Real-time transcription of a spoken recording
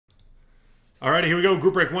All right, here we go.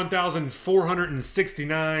 Group break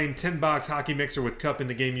 1,469. 10-box hockey mixer with cup in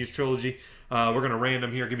the game use trilogy. We're going to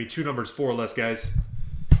random here. Give me 2 numbers 4 or less, guys.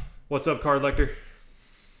 What's up, card lector?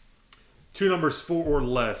 2 numbers 4 or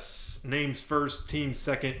less. Names first, team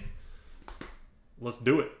second. Let's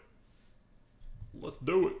do it. Let's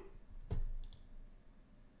do it.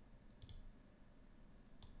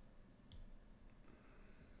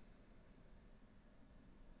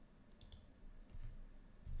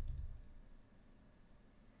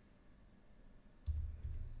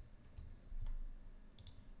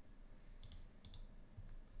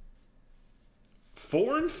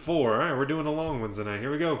 Four and 4. All right, we're doing the long ones tonight. Here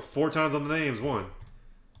we go. 4 times on the names. 1,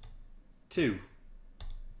 2,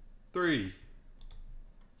 3,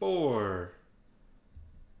 4.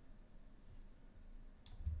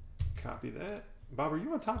 Copy that. Bob, are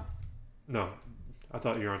you on top? No, I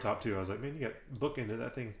thought you were on top too. I was like, man, you got book into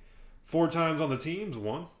that thing. 4 times on the teams.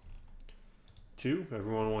 1, 2.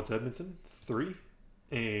 Everyone wants Edmonton. 3.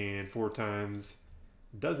 And 4 times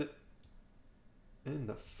does it. In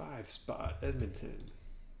the 5 spot, Edmonton.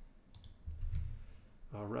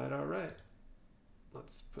 All right, all right.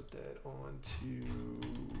 Let's put that on to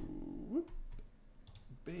whoop,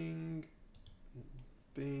 bing,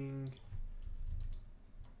 bing,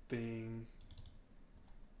 bing.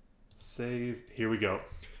 Save. Here we go.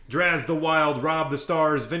 Draz the Wild, Rob the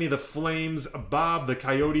Stars, Vinny the Flames, Bob the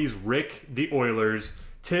Coyotes, Rick the Oilers,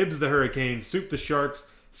 Tibbs the Hurricanes, Soup the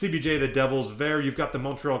Sharks, CBJ the Devils, Ver, you've got the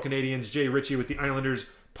Montreal Canadiens, Jay Ritchie with the Islanders,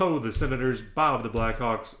 Poe the Senators, Bob the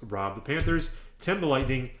Blackhawks, Rob the Panthers, Tim the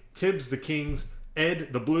Lightning, Tibbs the Kings,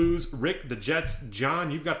 Ed the Blues, Rick the Jets,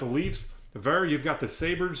 John, you've got the Leafs, Ver, you've got the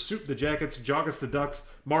Sabres, Soup the Jackets, Joggis the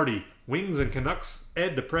Ducks, Marty, Wings and Canucks,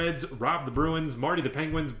 Ed the Preds, Rob the Bruins, Marty the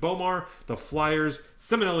Penguins, Bomar the Flyers,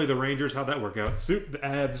 Simonelli the Rangers, how'd that work out? Soup the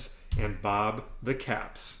Avs, and Bob the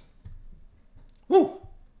Caps. Woo!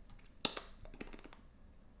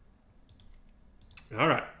 All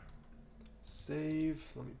right. Save.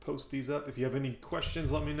 Let me post these up. If you have any questions,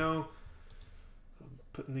 let me know. I'm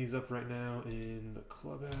putting these up right now in the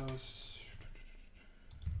clubhouse.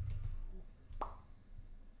 All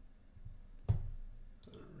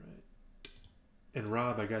right. And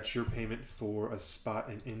Rob, I got your payment for a spot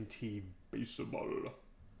in NT Baseball.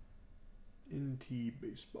 NT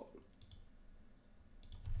Baseball.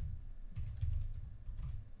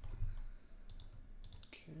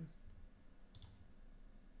 Okay.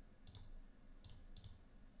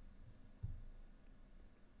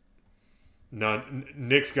 No,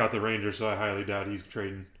 Nick's got the Rangers, so I highly doubt he's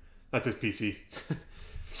trading. That's his PC.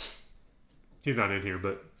 He's not in here,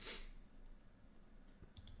 but...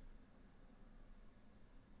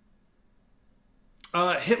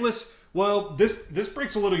 Hitless, well, this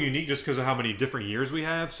break's a little unique just because of how many different years we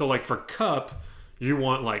have. So, like, for Cup, you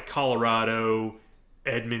want, like, Colorado,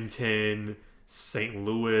 Edmonton, St.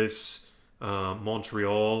 Louis,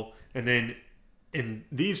 Montreal. And then in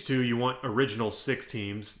these two, you want original 6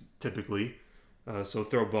 teams, typically. So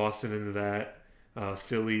throw Boston into that.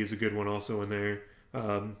 Philly is a good one also in there.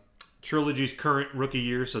 Trilogy's current rookie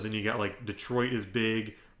year, so then you got like Detroit is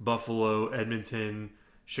big, Buffalo, Edmonton,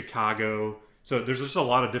 Chicago. So there's just a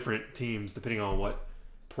lot of different teams depending on what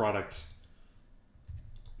product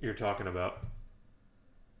you're talking about.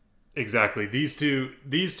 Exactly. These two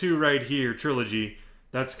right here, Trilogy,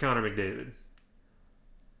 that's Connor McDavid.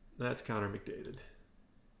 That's Connor McDavid.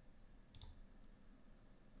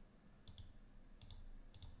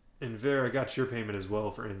 And Ver, I got your payment as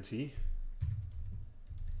well for NT.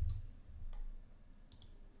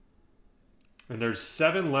 And there's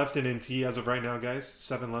 7 left in NT as of right now, guys.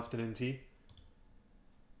 7 left in NT.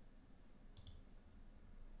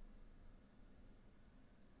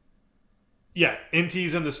 Yeah,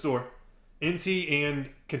 NT's in the store. NT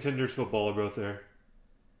and Contenders Football are both there.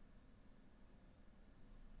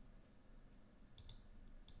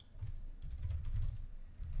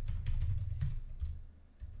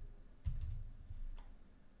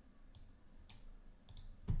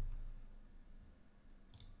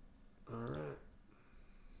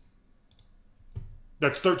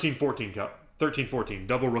 That's 13-14 Cup. 13-14.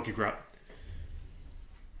 Double rookie crop.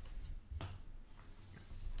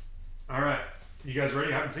 All right. You guys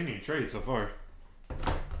ready? I haven't seen any trades so far.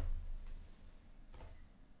 And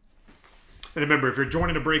remember, if you're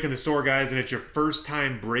joining a break in the store, guys, and it's your first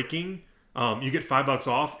time breaking, you get $5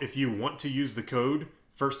 off. If you want to use the code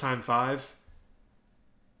FIRSTTIME5,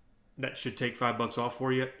 that should take $5 off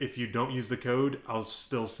for you. If you don't use the code, I'll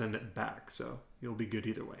still send it back. So you'll be good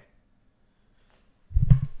either way.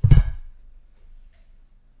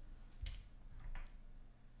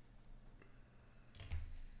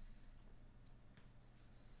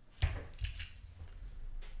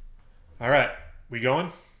 All right. We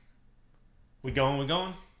going? We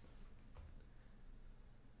going?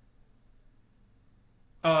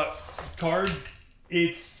 Card.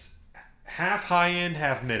 It's half high end,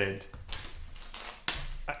 half mid end.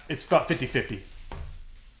 It's about 50-50.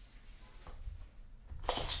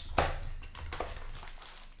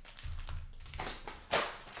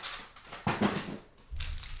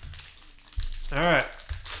 All right.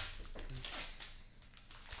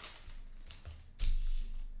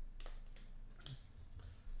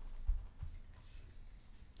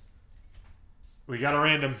 We got a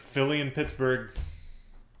random. Philly and Pittsburgh.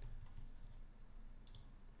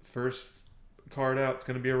 First card out. It's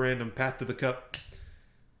going to be a random. Path to the Cup.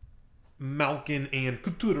 Malkin and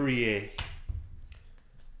Couturier.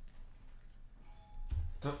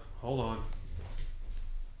 Oh, hold on.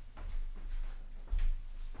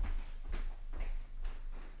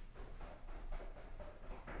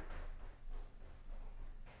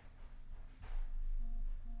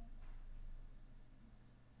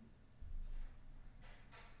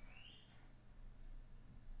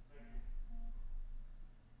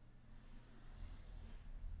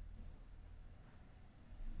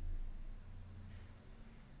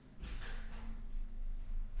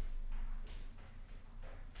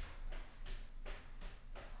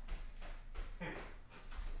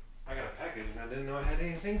 I got a package and I didn't know I had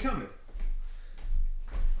anything coming.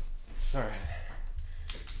 All right.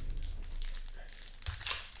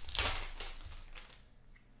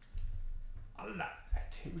 All right,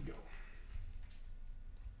 here we go.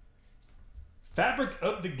 Fabric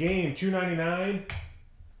of the Game, $2.99.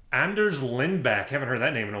 Anders Lindback. Haven't heard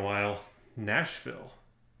that name in a while. Nashville.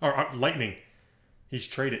 Or Lightning. He's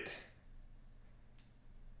traded.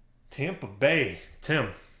 Tampa Bay.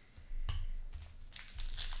 Tim.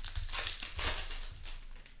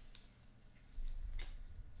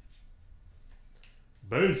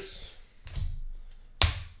 Base.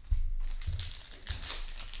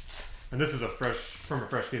 And this is from a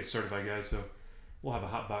fresh case certified, guys, so we'll have a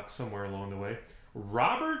hot box somewhere along the way.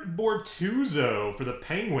 Robert Bortuzzo for the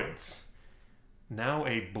Penguins. Now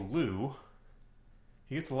a blue.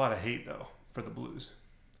 He gets a lot of hate, though, for the Blues.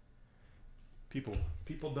 People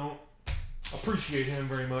don't appreciate him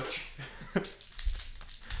very much.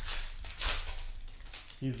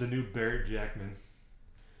 He's the new Barrett Jackman.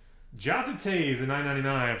 Jonathan Toews, the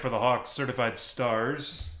 $9.99 for the Hawks, certified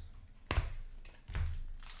stars.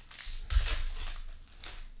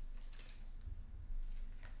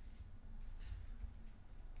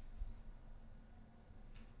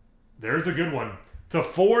 There's a good one. To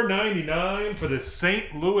 $4.99 for the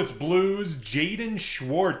St. Louis Blues, Jaden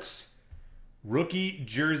Schwartz. Rookie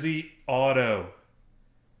jersey auto.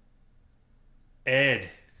 Ed.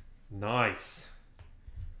 Nice.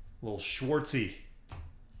 Little Schwartzy.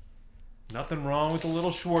 Nothing wrong with a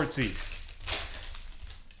little Schwartzy.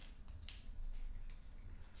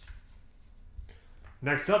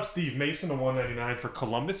 Next up, Steve Mason, a $1.99 for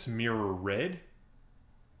Columbus, Mirror Red.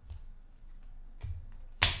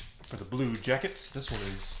 For the Blue Jackets, this one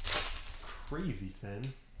is crazy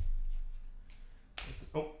thin.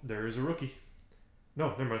 Oh, there is a rookie.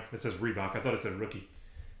 No, never mind. It says Reebok. I thought it said rookie.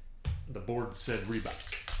 The board said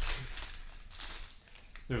Reebok.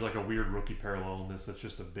 There's like a weird rookie parallel in this. That's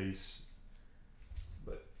just a base.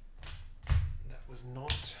 But that was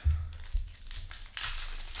not.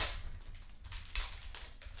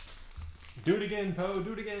 Do it again, Poe.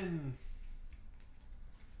 Do it again.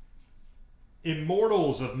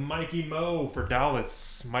 Immortals of Mikey Mo for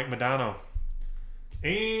Dallas. Mike Modano.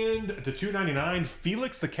 And to $2.99,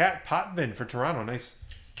 Felix the Cat Potvin for Toronto. Nice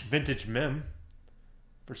vintage mem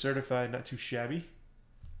for certified, not too shabby.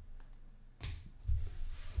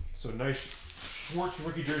 So nice Schwartz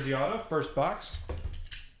rookie jersey auto, first box.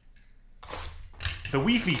 The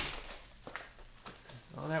Weefy.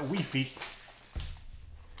 Oh, that Weefy.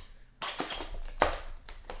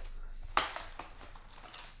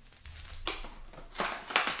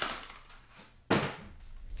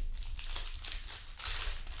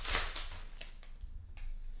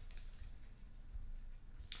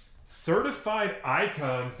 Certified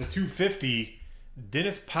Icons to $2.50,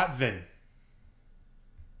 Dennis Potvin.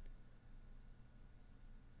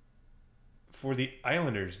 For the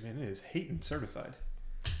Islanders. Man, it is hating certified.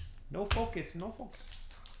 No focus, no focus.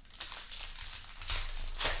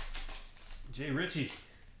 Jay Ritchie.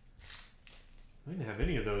 I didn't have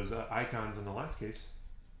any of those icons in the last case.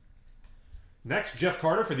 Next, Jeff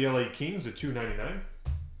Carter for the LA Kings at $2.99.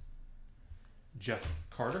 Jeff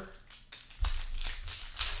Carter.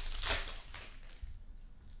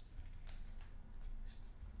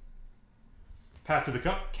 Path to the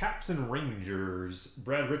Cup, Caps and Rangers.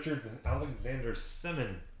 Brad Richards and Alexander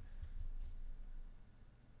Semin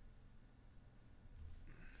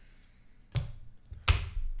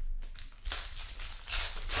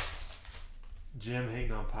Jim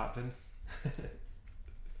hating on Potvin.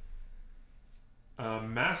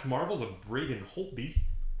 Mass Marvels of Braden Holtby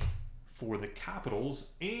for the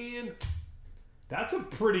Capitals. And that's a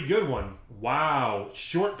pretty good one. Wow.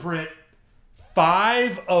 Short print.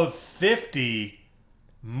 5 of 50.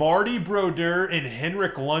 Marty Brodeur and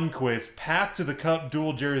Henrik Lundqvist. Path to the Cup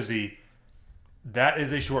dual jersey. That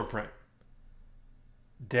is a short print.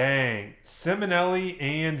 Dang. Simonelli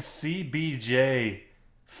and CBJ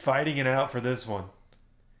fighting it out for this one.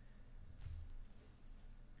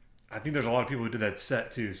 I think there's a lot of people who did that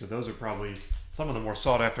set too, so those are probably some of the more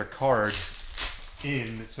sought after cards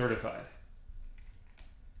in Certified.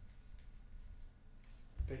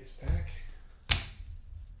 Base pack.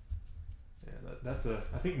 Yeah, that's a.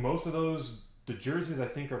 I think most of those, the jerseys I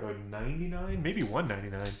think are to 99, maybe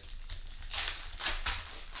 199.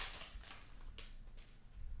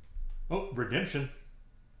 Oh, redemption.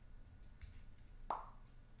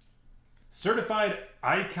 Certified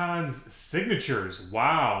Icons Signatures.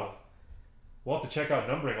 Wow. We'll have to check out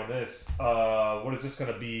numbering on this. What is this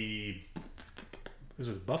going to be? Is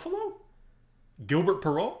it Buffalo? Gilbert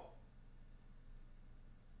Perreault?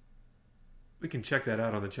 We can check that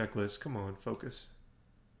out on the checklist. Come on, focus.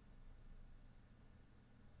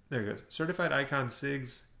 There it goes. Certified Icon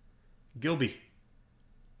Sigs. Gilby.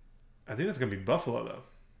 I think that's going to be Buffalo, though.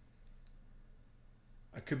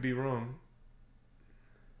 I could be wrong.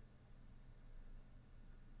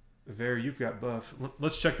 You've got buff.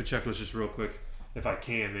 Let's check the checklist just real quick, if I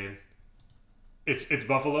can, man. It's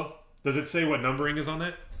Buffalo. Does it say what numbering is on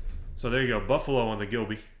that? So there you go, Buffalo on the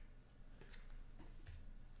Gilby.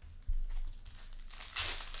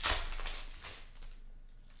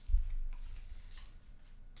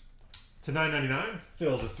 To $9.99,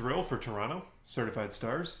 Phil the Thrill for Toronto, Certified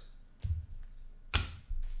Stars.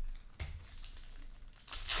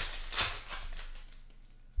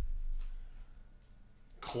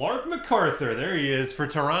 Clark MacArthur, there he is for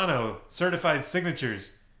Toronto, Certified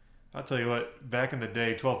Signatures. I'll tell you what, back in the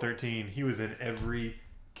day, 12-13, he was in every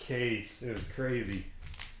case. It was crazy.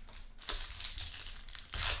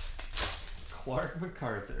 Clark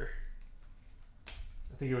MacArthur.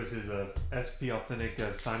 I think it was his SP Authentic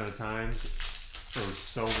Sign of the Times. There were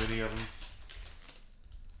so many of them.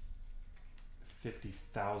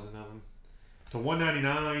 50,000 of them. To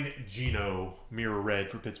 $199, Gino, Mirror Red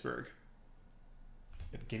for Pittsburgh.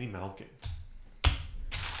 Evgeny Malkin.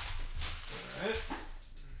 Alright.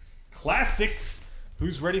 Classics.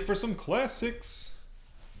 Who's ready for some classics?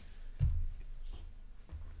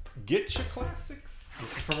 Get your classics.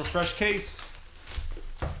 This is from a fresh case.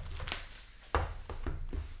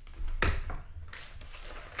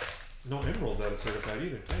 No emeralds out of Certified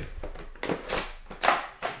either. Hey.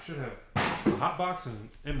 Should have a hot box and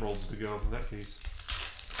emeralds to go in that case.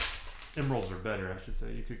 Emeralds are better, I should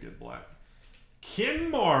say. You could get black. Ken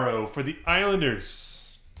Morrow for the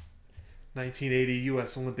Islanders. 1980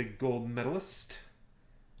 U.S. Olympic gold medalist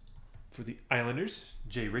for the Islanders.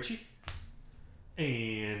 Jay Ritchie.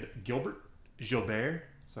 And Gilbert,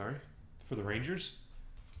 sorry, for the Rangers.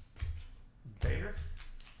 Banner.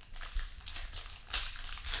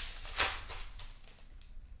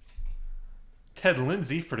 Ted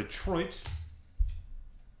Lindsay for Detroit.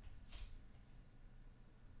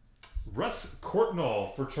 Russ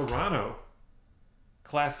Courtnall for Toronto.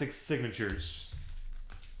 Classic Signatures.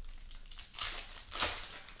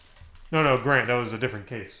 No, Grant, that was a different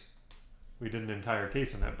case. We did an entire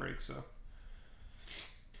case in that break, so.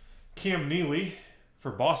 Cam Neely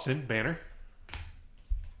for Boston, banner.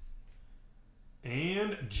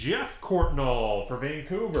 And Jeff Courtnall for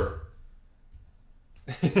Vancouver.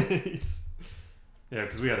 Yeah,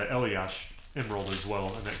 because we had an Eliash Emerald as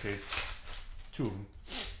well in that case. 2 of them.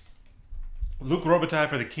 Luc Robitaille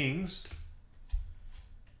for the Kings.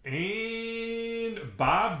 And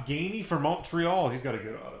Bob Gainey for Montreal. He's got a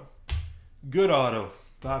good auto. Good auto.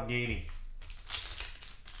 Bob Gainey.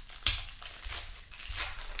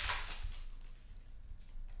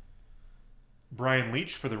 Brian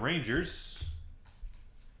Leach for the Rangers.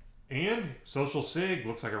 And Social Sig.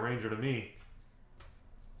 Looks like a Ranger to me.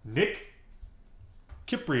 Nick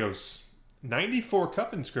Kyprios. 94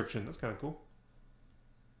 Cup inscription. That's kind of cool.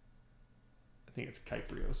 I think it's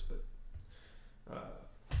Kyprios, but...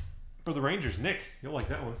 for the Rangers, Nick, you'll like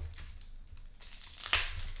that one.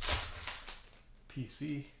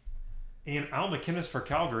 PC. And Al McInnes for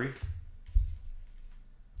Calgary.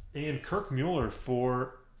 And Kirk Mueller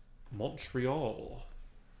for Montreal.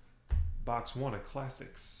 Box 1 of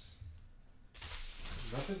Classics.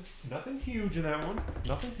 Nothing huge in that one.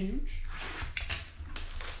 Nothing huge.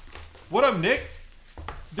 What up, Nick?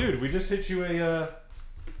 Dude, we just hit you a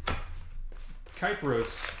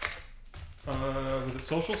Kypros Was it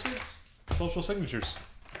Social Sigs? Social Signatures.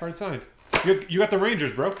 Card signed. You got the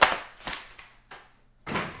Rangers, bro.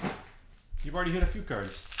 You've already hit a few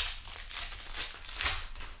cards.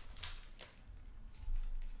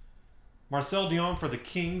 Marcel Dion for the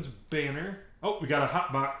Kings banner. Oh, we got a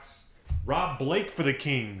hot box. Rob Blake for the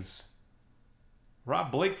Kings.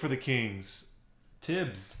 Rob Blake for the Kings.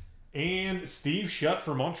 Tibbs. And Steve Shutt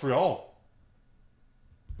for Montreal.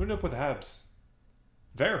 Who ended up with the Habs?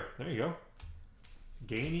 There you go.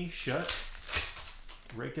 Gainey, Shutt.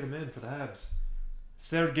 Raking him in for the Habs.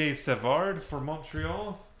 Sergei Savard for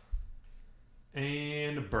Montreal.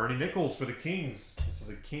 And Bernie Nichols for the Kings. This is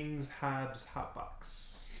a Kings Habs hot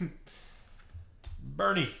box.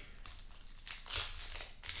 Bernie.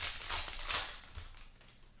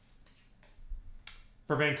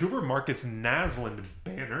 For Vancouver, Marcus Naslund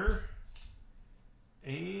banner.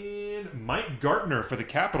 And Mike Gartner for the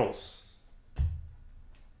Capitals.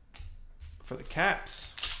 For the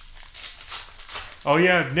Caps. Oh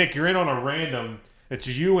yeah, Nick, you're in on a random. It's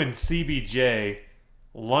you and CBJ.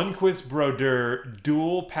 Lundqvist Brodeur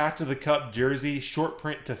dual Path to the Cup jersey, short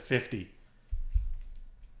print to 50.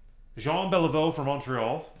 Jean Beliveau for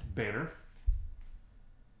Montreal, banner.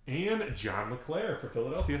 And John LeClair for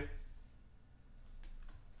Philadelphia.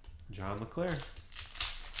 John LeClair.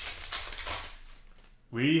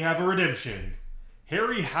 We have a redemption.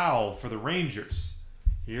 Harry Howell for the Rangers.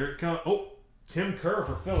 Here it comes. Oh, Tim Kerr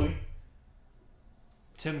for Philly.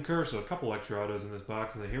 Tim Kerr, so a couple extra autos in this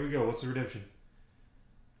box. And then here we go. What's the redemption?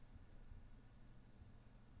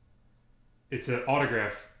 It's an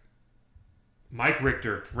autograph. Mike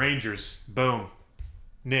Richter, Rangers. Boom.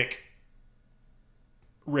 Nick.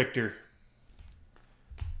 Richter.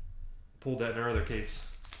 Pulled that in our other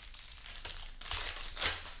case.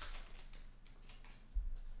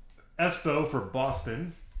 Espo for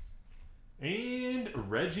Boston. And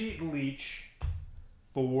Reggie Leach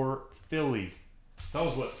for Philly. That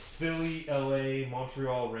was what? Philly, LA,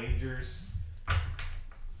 Montreal Rangers.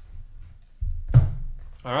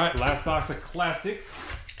 All right, last box of classics.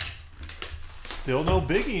 Still no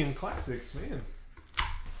biggie in classics, man.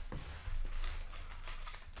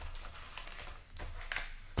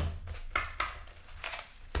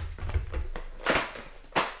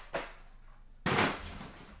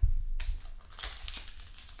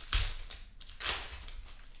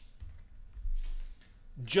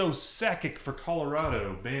 Joe Sakic for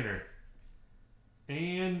Colorado, banner.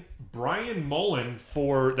 And Brian Mullen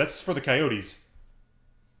for, that's for the Coyotes.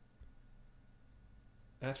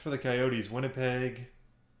 That's for the Coyotes, Winnipeg.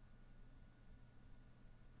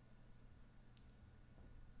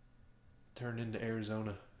 Turned into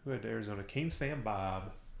Arizona. Who had Arizona? Canes fan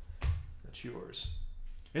Bob. That's yours.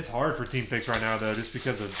 It's hard for team picks right now, though, just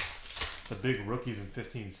because of the big rookies in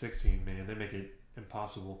 15-16, man. They make it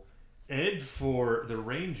impossible. Ed for the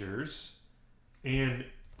Rangers. And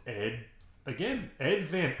Ed, again, Ed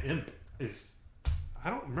Van Imp is,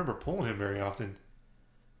 I don't remember pulling him very often.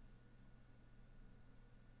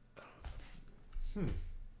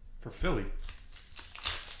 For Philly.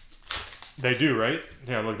 They do, right?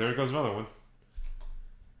 Yeah, look, there goes another one.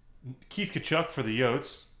 Keith Kachuk for the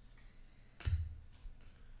Yotes.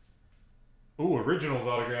 Ooh, Originals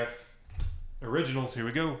autograph. Originals, here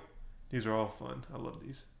we go. These are all fun. I love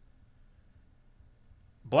these.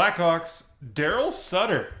 Blackhawks, Daryl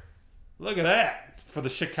Sutter. Look at that. For the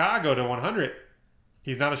Chicago to 100.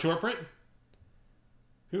 He's not a short print?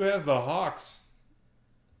 Who has the Hawks?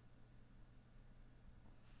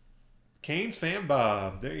 Canes fan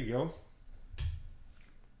Bob. There you go.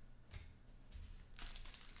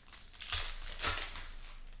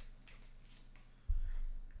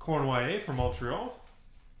 Cournoyer for Montreal.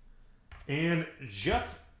 And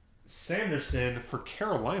Jeff Sanderson for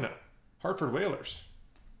Carolina. Hartford Whalers.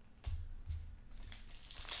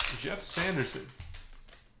 Jeff Sanderson.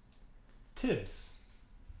 Tibbs.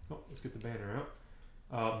 Oh, let's get the banner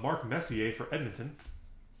out. Mark Messier for Edmonton.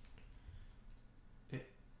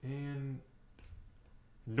 And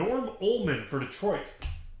Norm Ullman for Detroit.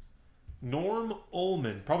 Norm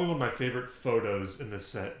Ullman. Probably one of my favorite photos in this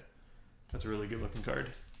set. That's a really good looking card.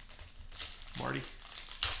 Marty.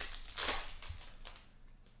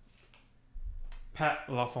 Pat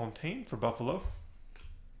LaFontaine for Buffalo.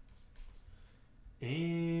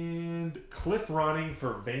 And Cliff Ronning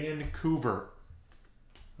for Vancouver.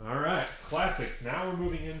 All right, classics. Now we're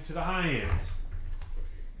moving into the high end.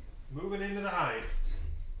 Moving into the high end.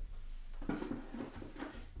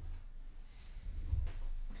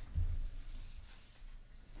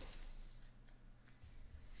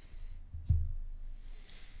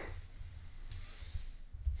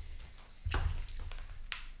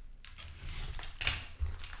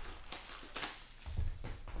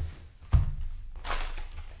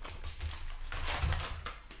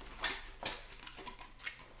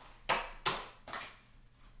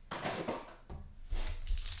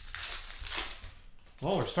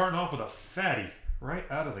 Well, we're starting off with a fatty right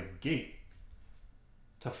out of the gate.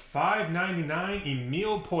 To $5.99,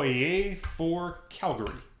 Emile Poirier for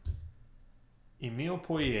Calgary. Emile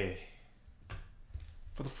Poirier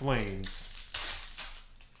for the Flames.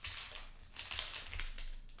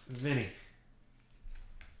 Vinny.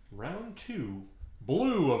 Round 2.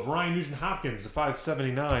 Blue of Ryan Nugent-Hopkins to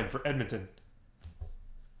 $5.79 for Edmonton.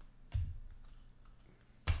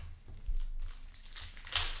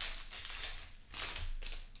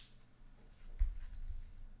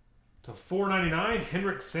 To $4.99,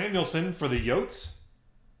 Henrik Samuelsson for the Yotes.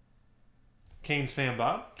 Canes fan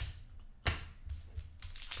Bob.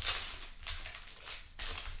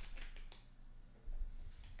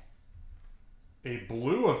 A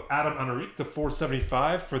blue of Adam Henrique to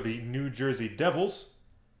 $4.75 for the New Jersey Devils.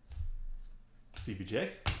 CBJ.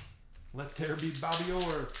 Let there be Bobby Orr. All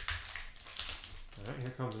right, here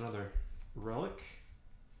comes another relic.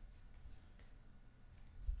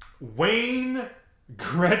 Wayne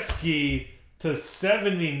Gretzky to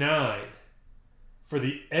 $79 for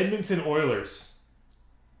the Edmonton Oilers.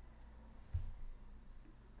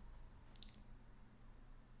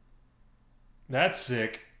 That's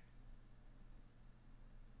sick.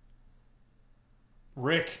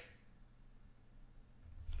 Rick.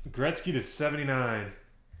 Gretzky to $79.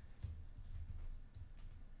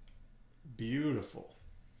 Beautiful.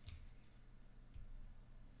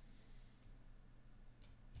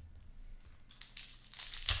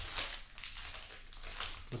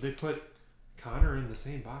 Would they put Connor in the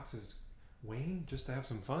same box as Wayne just to have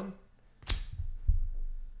some fun?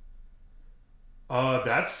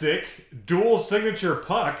 That's sick. Dual signature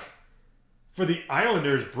puck for the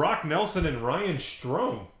Islanders, Brock Nelson and Ryan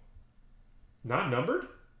Strome. Not numbered?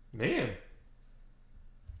 Man.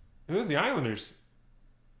 It was the Islanders.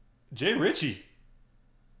 Jay Ritchie.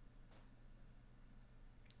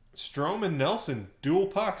 Strome and Nelson, dual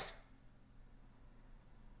puck.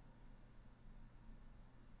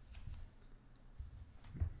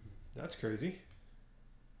 That's crazy.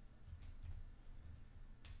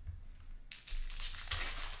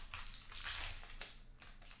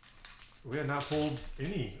 We had not pulled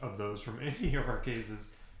any of those from any of our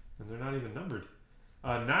cases, and they're not even numbered.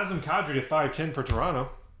 Nazem Kadri to $5.10 for Toronto.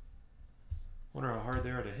 Wonder how hard they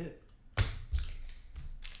are to hit.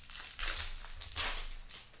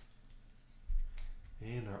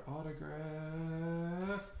 And our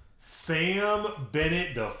autograph. Sam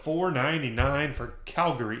Bennett to $4.99 for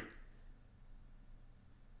Calgary.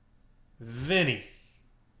 Vinny.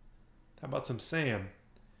 How about some Sam?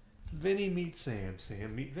 Vinny meet Sam.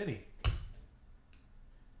 Sam meet Vinny.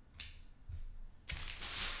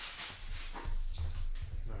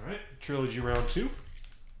 All right. Trilogy round 2.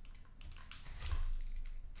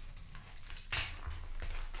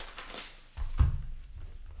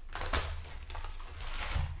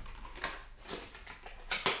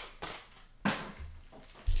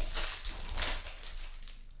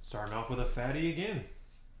 Starting off with a fatty again.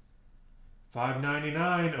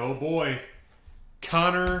 $5.99. Oh boy.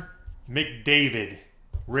 Connor McDavid.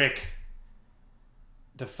 Rick.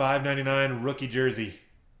 To $5.99 rookie jersey.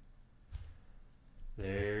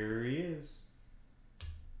 There he is.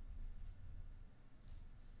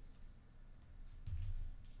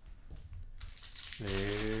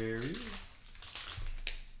 There he is.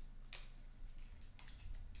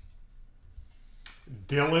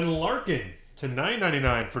 Dylan Larkin to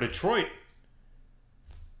 $9.99 for Detroit.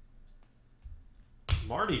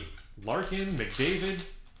 Marty, Larkin, McDavid.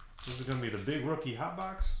 This is going to be the big rookie hot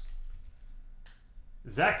box.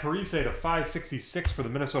 Zach Parise to $5.66 for the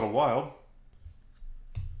Minnesota Wild.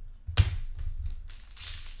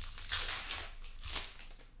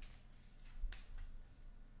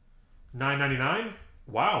 $9.99.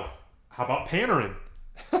 Wow. How about Panarin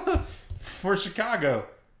for Chicago?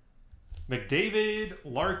 McDavid,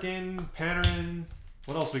 Larkin, Panarin.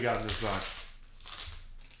 What else we got in this box?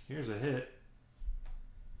 Here's a hit.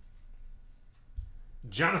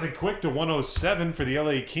 Jonathan Quick to $107 for the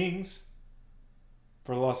LA Kings.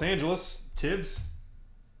 For Los Angeles, Tibbs.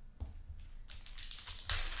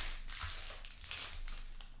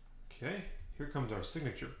 Okay, here comes our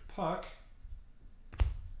signature puck.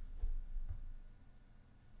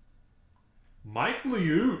 Mike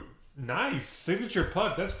Liu. Nice. Signature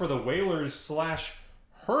puck. That's for the Whalers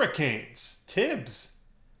 / Hurricanes. Tibbs.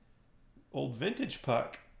 Old vintage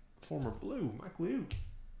puck. Former Blue. Mike Liu.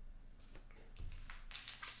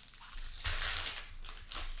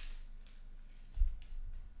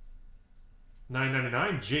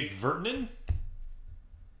 $9.99. Jake Vertanen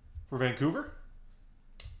for Vancouver.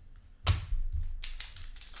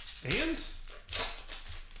 And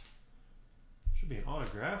should be an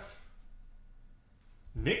autograph.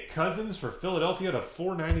 Nick Cousins for Philadelphia to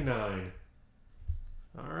 $4.99.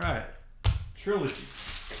 All right. Trilogy.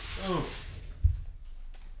 Oh.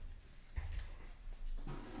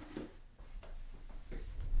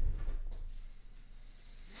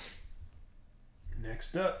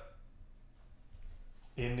 Next up,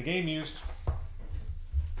 in the game used.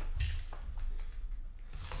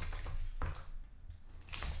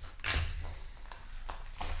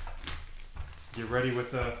 Get ready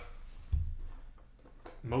with the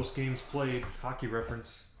most games played hockey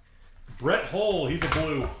reference. Brett Hull, he's a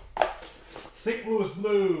blue. St. Louis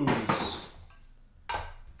Blues.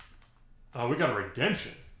 We got a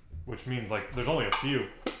redemption, which means like there's only a few.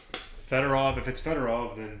 Fedorov, if it's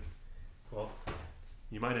Fedorov, then, well,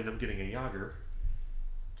 you might end up getting a Yager.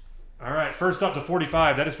 All right, first up to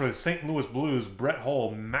 45. That is for the St. Louis Blues. Brett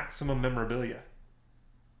Hull, maximum memorabilia.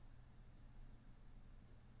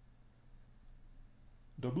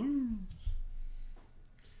 The Blues.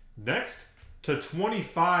 Next to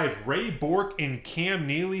 25. Ray Bourque and Cam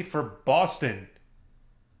Neely for Boston.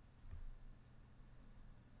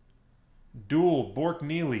 Duel,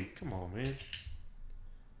 Bourque-Neely. Come on, man.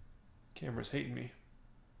 Camera's hating me.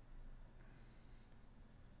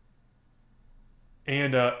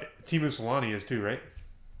 And Teemu Selanne is too, right?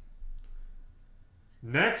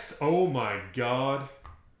 Next, oh my God.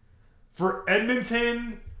 For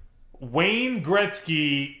Edmonton, Wayne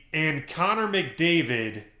Gretzky and Connor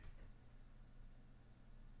McDavid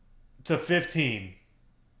to 15.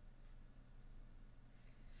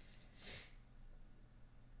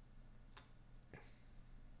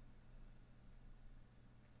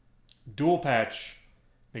 Dual patch,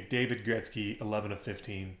 McDavid Gretzky, 11 of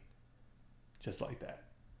 15. Just like that.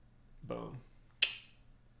 Boom.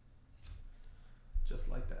 Just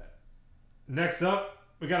like that. Next up,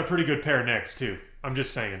 we got a pretty good pair next, too. I'm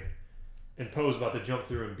just saying. And Poe's about to jump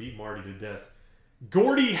through and beat Marty to death.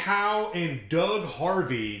 Gordie Howe and Doug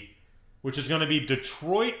Harvey, which is going to be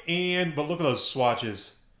Detroit and... But look at those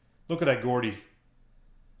swatches. Look at that Gordie.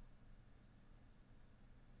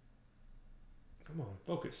 Come on,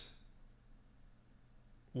 focus.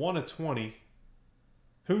 1 of 20.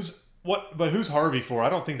 Who's... What? But who's Harvey for? I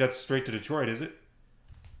don't think that's straight to Detroit, is it?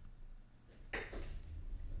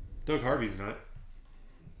 Doug Harvey's not.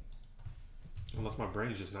 Unless my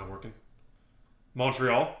brain's just not working.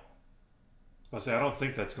 Montreal? I say I don't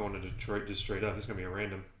think that's going to Detroit just straight up. It's going to be a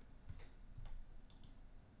random.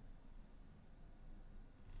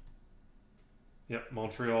 Yep,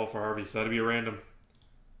 Montreal for Harvey. So that'll be a random.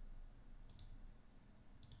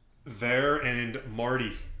 Ver and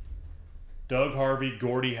Marty. Doug Harvey,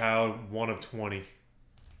 Gordie Howe, 1 of 20.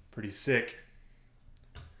 Pretty sick.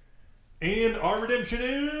 And our redemption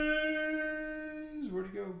is... Where'd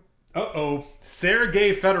he go? Uh-oh.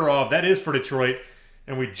 Sergei Fedorov. That is for Detroit.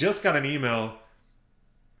 And we just got an email.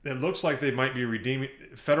 It looks like they might be redeeming...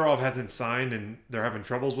 Fedorov hasn't signed and they're having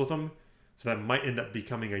troubles with him. So that might end up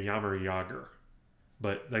becoming a Yammer Yager.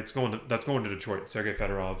 But that's going to Detroit. Sergei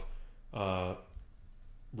Fedorov.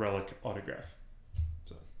 Relic autograph.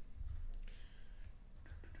 So...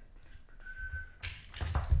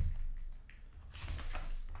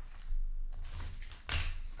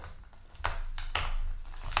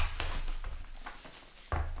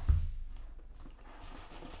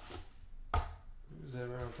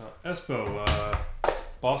 Espo,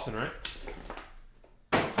 Boston, right?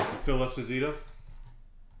 Phil Esposito.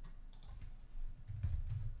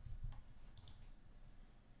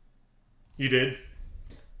 You did?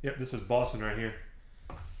 Yep, this is Boston right here.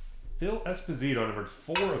 Phil Esposito, numbered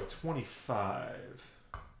 4 of 25.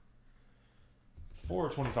 4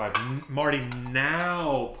 of 25. Marty,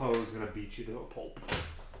 now Poe's going to beat you to a pulp.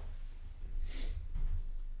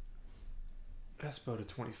 Espo to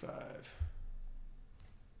 25.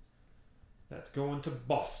 That's going to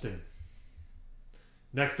Boston.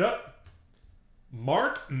 Next up,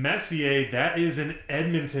 Mark Messier. That is an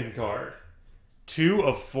Edmonton card. 2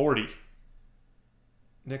 of 40.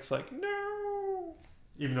 Nick's like, no.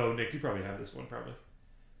 Even though, Nick, you probably have this one, probably.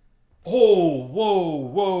 Oh, whoa,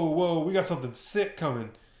 whoa, whoa. We got something sick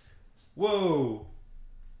coming. Whoa.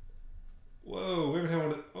 Whoa, we haven't had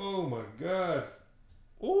one of... Oh, my God.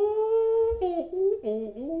 Ooh, ooh,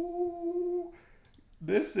 ooh, ooh.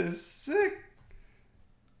 This is sick.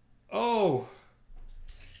 Oh.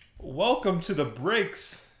 Welcome to the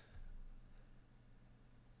breaks.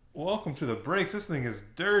 Welcome to the breaks. This thing is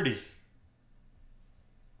dirty.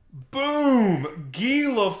 Boom! Guy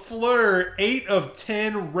Lafleur, 8 of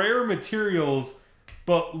 10 rare materials.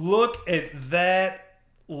 But look at that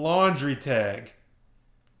laundry tag.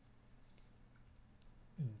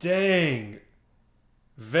 Dang.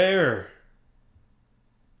 Ver.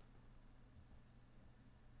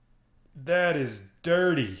 That is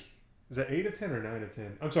dirty. Is that 8 of 10 or 9 of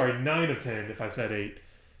 10? I'm sorry, 9 of 10 if I said 8.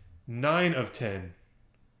 9 of 10.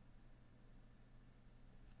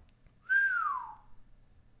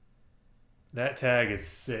 That tag is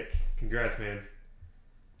sick. Congrats, man.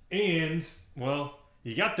 And, well,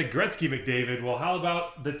 you got the Gretzky McDavid. Well, how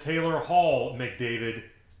about the Taylor Hall McDavid,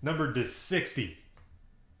 numbered to 60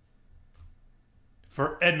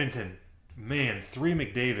 for Edmonton? Man, 3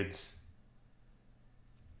 McDavids.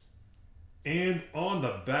 And on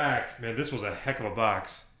the back, man, this was a heck of a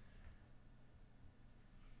box.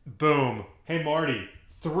 Boom. Hey, Marty,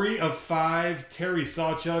 3 of 5, Terry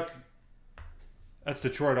Sawchuk. That's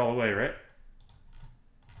Detroit all the way, right?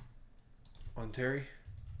 On Terry.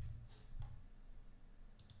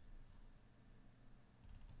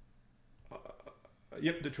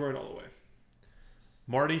 Yep, Detroit all the way.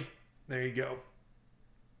 Marty, there you go.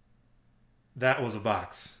 That was a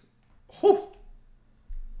box. Whew.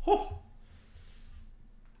 Whew.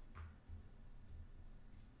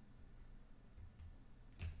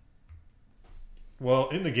 Well,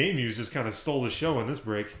 In the Game Use just kind of stole the show in this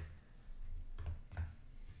break.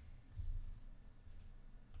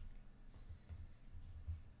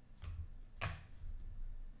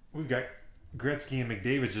 We've got Gretzky and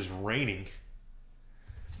McDavid just raining.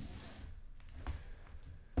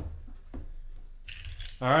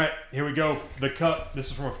 All right, here we go. The Cup.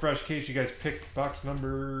 This is from a fresh case. You guys picked box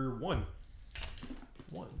number 1.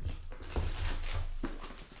 All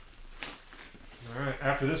right,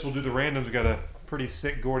 after this, we'll do the randoms. We got a pretty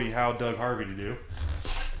sick Gordie Howe, Doug Harvey to do.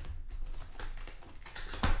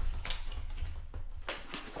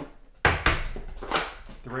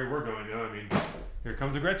 The rate we're going, though, I mean, here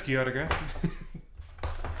comes the Gretzky autograph.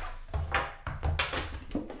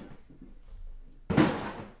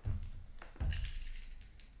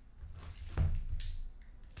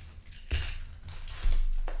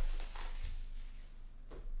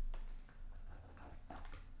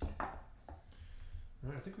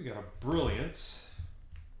 I think we got a Brilliance.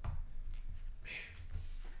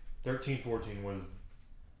 13-14 was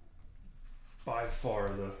by far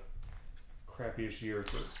the crappiest year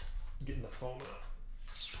for getting the foam out.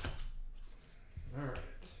 All right.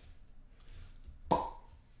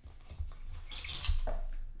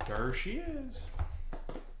 There she is.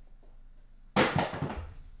 All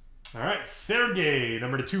right, Sergey,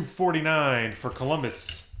 number 249 for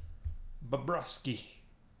Columbus. Bobrovsky.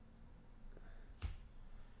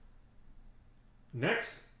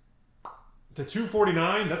 Next, to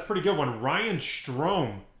 249, that's a pretty good one. Ryan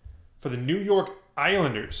Strome for the New York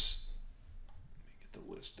Islanders. Let me get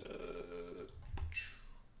the list.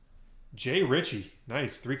 Jay Ritchie.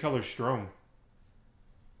 Nice. 3-color Strome.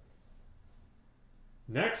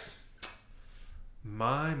 Next,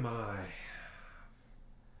 my.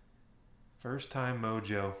 First time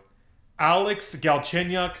mojo. Alex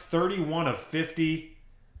Galchenyuk, 31 of 50.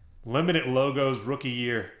 Limited logos, rookie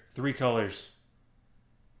year. 3 colors.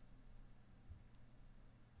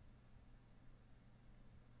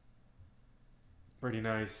 Pretty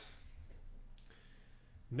nice.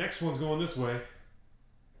 Next one's going this way.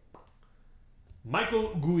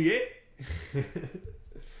 Michael Gouillet.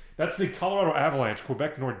 That's the Colorado Avalanche,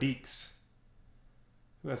 Quebec Nordiques.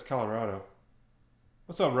 Who has Colorado?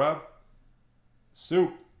 What's up, Rob?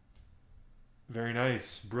 Soup. Very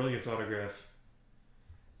nice. Brilliant autograph.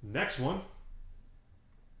 Next one.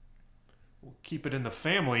 We'll keep it in the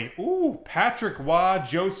family. Ooh, Patrick Waugh,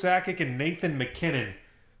 Joe Sakic, and Nathan McKinnon.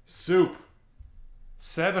 Soup.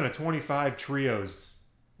 7 of 25 trios.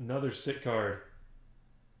 Another sick card.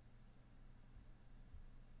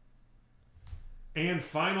 And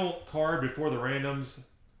final card before the randoms.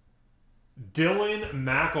 Dylan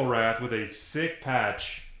McElrath with a sick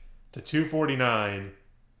patch to 249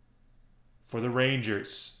 for the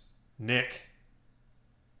Rangers. Nick.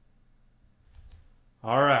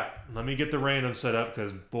 All right, let me get the random set up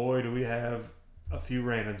because boy do we have a few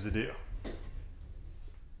randoms to do.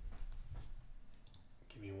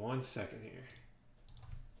 1 second here.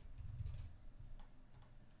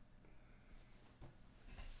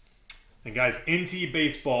 And guys, NT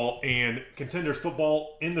Baseball and Contenders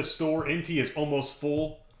Football in the store. NT is almost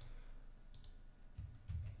full.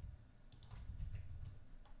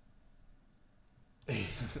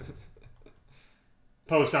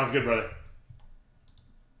 Post sounds good, brother.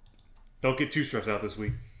 Don't get too stressed out this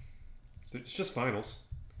week. It's just finals.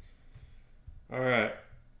 All right.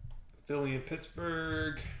 Philly and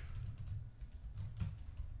Pittsburgh.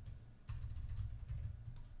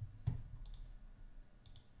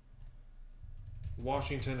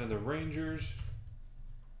 Washington and the Rangers.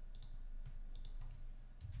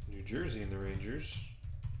 New Jersey and the Rangers.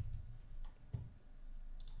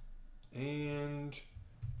 And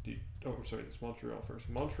oh, sorry, it's Montreal first.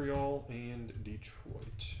 Montreal and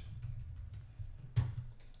Detroit.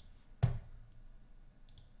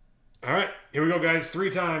 All right, here we go, guys. 3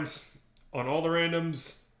 times on all the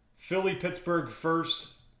randoms. Philly, Pittsburgh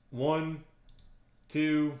first. 1,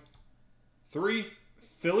 2, 3.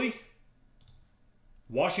 Philly.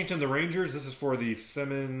 Washington, the Rangers. This is for the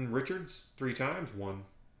Semin Richards. 3 times. 1,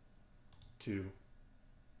 2,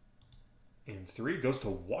 and 3. Goes to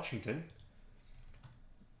Washington.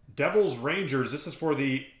 Devils, Rangers. This is for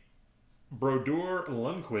the Brodeur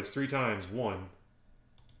Lundqvist. 3 times. 1,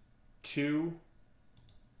 2,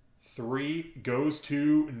 3. Goes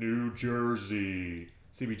to New Jersey.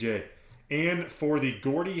 CBJ. And for the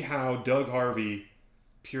Gordie Howe, Doug Harvey,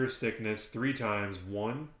 Pure Sickness. 3 times.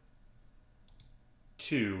 1,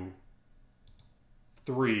 2,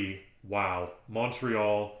 3. Wow.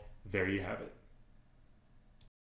 Montreal. There you have it.